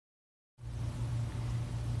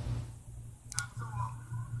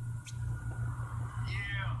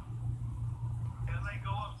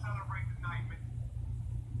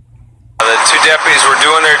deputies were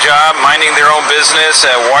doing their job, minding their own business,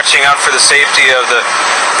 watching out for the safety of the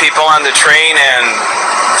people on the train, and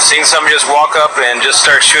seeing somebody just walk up and just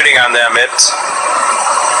start shooting on them. It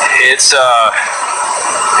pisses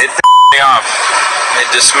me off. It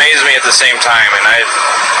dismays me at the same time, and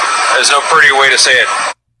there's no pretty way to say it.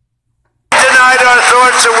 Tonight our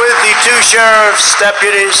thoughts are with the two sheriff's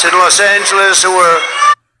deputies in Los Angeles who were...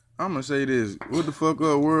 I'm gonna say this. What the fuck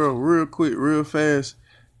up, world? Real quick, real fast.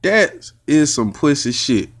 That is some pussy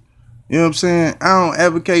shit. You know what I'm saying? I don't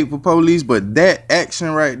advocate for police, but that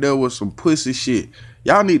action right there was some pussy shit.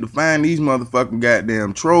 Y'all need to find these motherfucking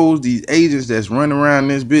goddamn trolls, these agents that's running around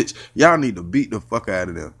this bitch. Y'all need to beat the fuck out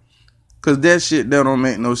of them. Cause that shit that don't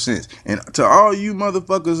make no sense. And to all you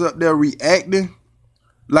motherfuckers up there reacting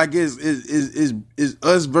like it's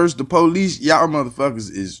us versus the police, y'all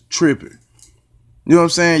motherfuckers is tripping. You know what I'm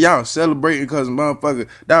saying? Y'all celebrating because motherfucker,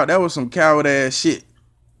 that was some coward ass shit.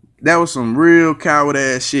 That was some real coward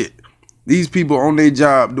ass shit. These people on their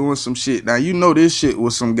job doing some shit. Now you know this shit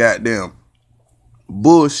was some goddamn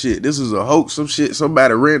bullshit. This is a hoax, some shit.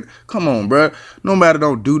 Somebody ran. Come on, bro. Nobody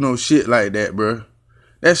don't do no shit like that, bro.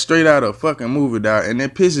 That's straight out of a fucking movie, dog. And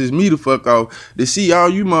it pisses me the fuck off to see all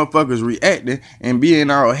you motherfuckers reacting and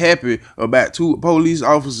being all happy about two police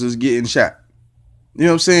officers getting shot. You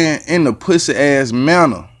know what I'm saying? In the pussy ass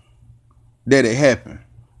manner that it happened.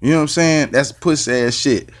 You know what I'm saying? That's pussy ass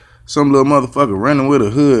shit. Some little motherfucker running with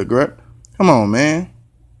a hood, bruh. Come on, man.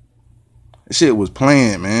 That shit was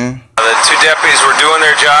planned, man. The two deputies were doing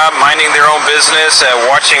their job, minding their own business,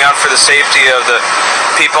 watching out for the safety of the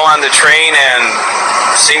people on the train, and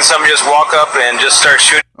seeing somebody just walk up and just start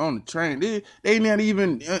shooting on the train. They not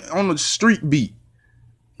even on the street beat.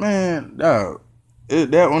 Man, dog.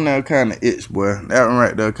 That one there kind of itch, boy. That one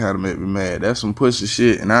right there kind of make me mad. That's some pussy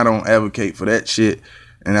shit, and I don't advocate for that shit.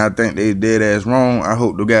 And I think they dead ass wrong. I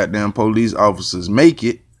hope the goddamn police officers make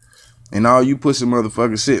it. And all you pussy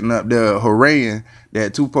motherfuckers sitting up there hooraying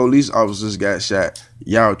that two police officers got shot,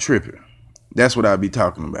 y'all tripping. That's what I be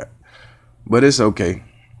talking about. But it's okay.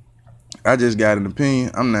 I just got an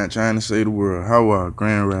opinion. I'm not trying to save the world. How are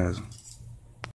Grand Rising?